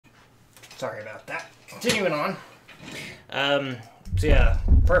Sorry about that. Continuing on. So yeah,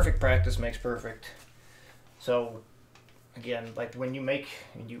 perfect practice makes perfect. So again, like when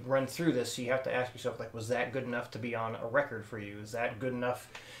you run through this, you have to ask yourself, like, was that good enough to be on a record for you? Is that good enough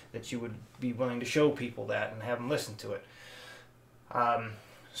that you would be willing to show people that and have them listen to it?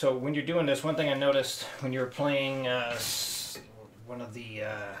 So when you're doing this, one thing I noticed when you were playing one of the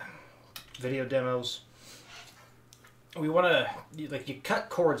video demos, we want to, like, you cut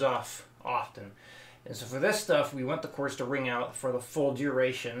chords off often. And so for this stuff, we want the chords to ring out for the full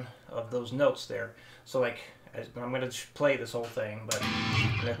duration of those notes there. So like, I'm going to play this whole thing, but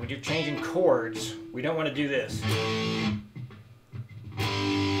like when you're changing chords, we don't want to do this.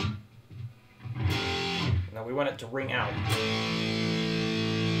 No, we want it to ring out.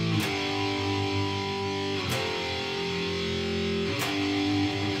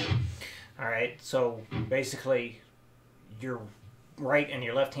 Alright, so basically your right and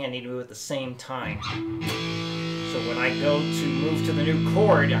your left hand need to move at the same time. So when I go to move to the new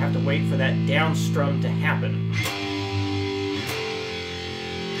chord, I have to wait for that down strum to happen.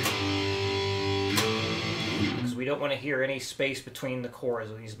 Because we don't want to hear any space between the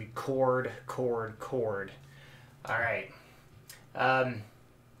chords. It needs to be chord, chord, chord. Alright.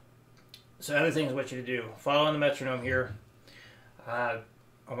 So other things I want you to do. Following the metronome here, I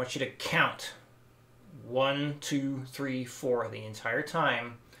want you to count 1, 2, 3, 4 the entire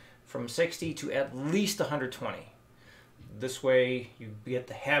time from 60 to at least 120. This way you get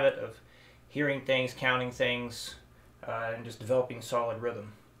the habit of hearing things, counting things, and just developing solid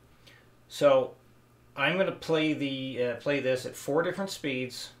rhythm. So I'm going to play this at 4 different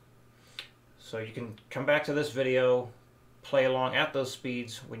speeds. So you can come back to this video, play along at those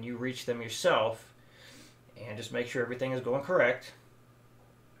speeds when you reach them yourself, and just make sure everything is going correct.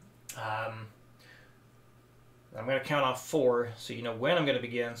 I'm going to count off 4 so you know when I'm going to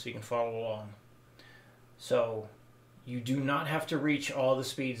begin so you can follow along. So you do not have to reach all the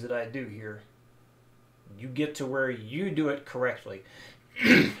speeds that I do here. You get to where you do it correctly.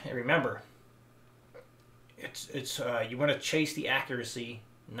 And remember, you want to chase the accuracy,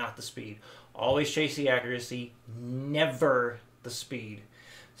 not the speed. Always chase the accuracy, never the speed.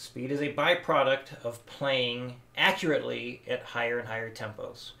 Speed is a byproduct of playing accurately at higher and higher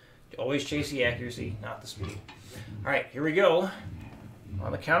tempos. You always chase the accuracy, not the speed. All right, here we go.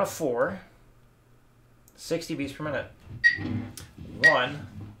 On the count of 4, 60 beats per minute. 1,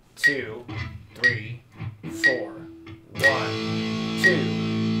 2, 3, 4. 1,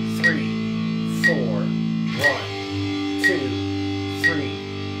 2, 3, 4. 1, 2, 3,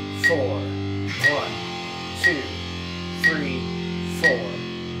 4. 1, 2, 3, 4.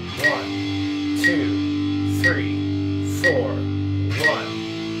 1, 2, 3, 4. 1, 2, 3, 4. 1,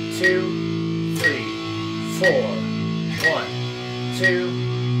 2, 3, 4. 1, 2,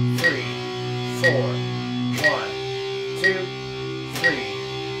 3, 4. 1, 2, 3,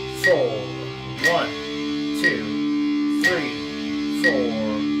 4. 1, 2,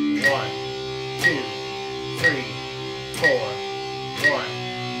 3, 4. 1,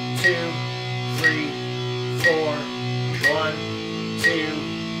 2, 3, 4. 1, 2,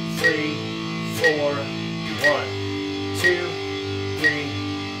 3, 4. 1, 2, 3,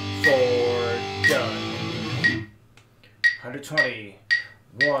 4. Done. 120.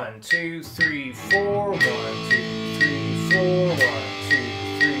 1, 2, 3, 4. 1, 2, 3,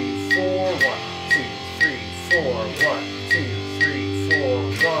 4. 1, 2, 3, 4. 1, 2, 3, 4.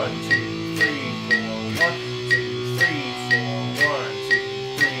 1, 2, 3, 4. 1, 2, 3, 4. 1, 2, 3, 4. 1, 2, 3, 4. 1, 2, 3,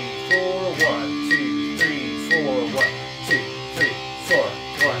 4. 1, 2, 3, 4. 1, 2, 3,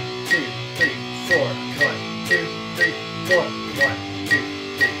 4. 1, 2, 3, 4. 1, 2,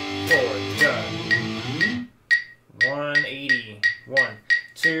 3, 4. Done. 180. 1,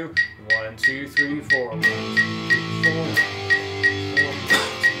 2, 1, 2, 3, 4. 1, 2, 3,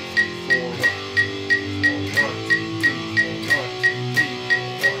 4.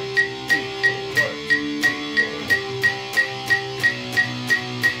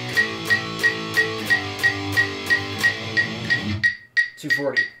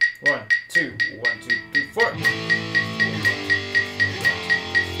 240. 1, 2, 1, 2, 3, 4.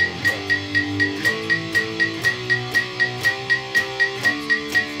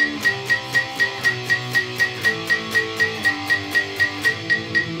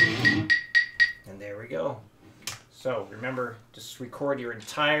 'Go. So remember, just record your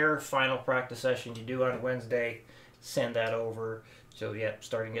entire final practice session you do on Wednesday, send that over. So yeah,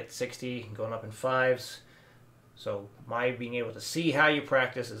 starting at 60, going up in 5s. So my being able to see how you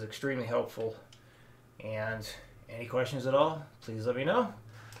practice is extremely helpful. And any questions at all, please let me know.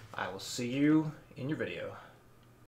 I will see you in your video.